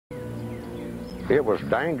It was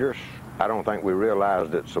dangerous. I don't think we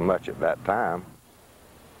realized it so much at that time.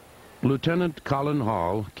 Lieutenant Colin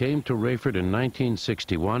Hall came to Raeford in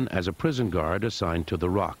 1961 as a prison guard assigned to the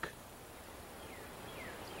Rock.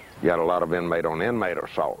 You had a lot of inmate-on-inmate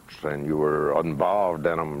assaults, and you were involved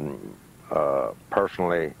in them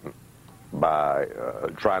personally by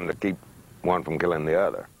trying to keep one from killing the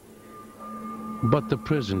other. But the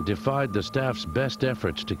prison defied the staff's best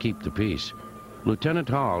efforts to keep the peace. Lieutenant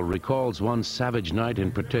Hall recalls one savage night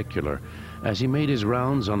in particular. As he made his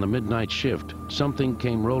rounds on the midnight shift, something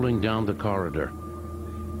came rolling down the corridor.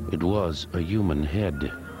 It was a human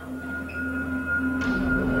head.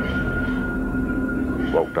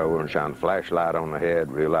 Walked over and shined a flashlight on the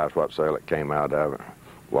head, realized what cell it came out of.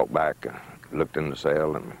 Walked back, looked in the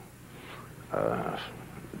cell, and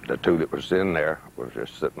the two that was in there was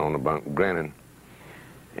just sitting on the bunk grinning.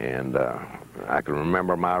 And I can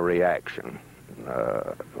remember my reaction.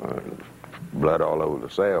 Blood all over the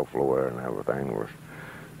cell floor and everything was,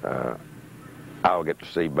 I'll get to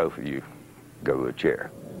see both of you go to a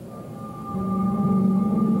chair.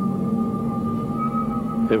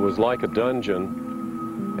 It was like a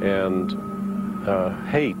dungeon, and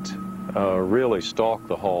hate really stalked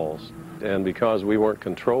the halls. And because we weren't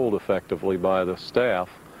controlled effectively by the staff,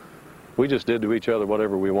 we just did to each other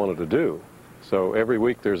whatever we wanted to do. So every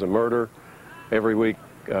week there's a murder, every week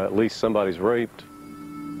at least somebody's raped.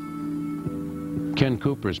 Ken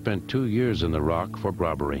Cooper spent 2 years in the Rock for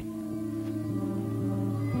robbery.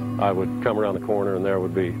 I would come around the corner and there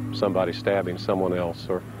would be somebody stabbing someone else.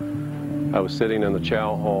 Or I was sitting in the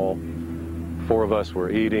chow hall, 4 of us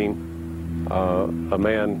were eating. A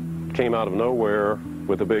man came out of nowhere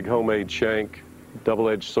with a big homemade shank,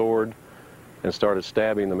 double-edged sword, and started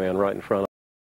stabbing the man right in front of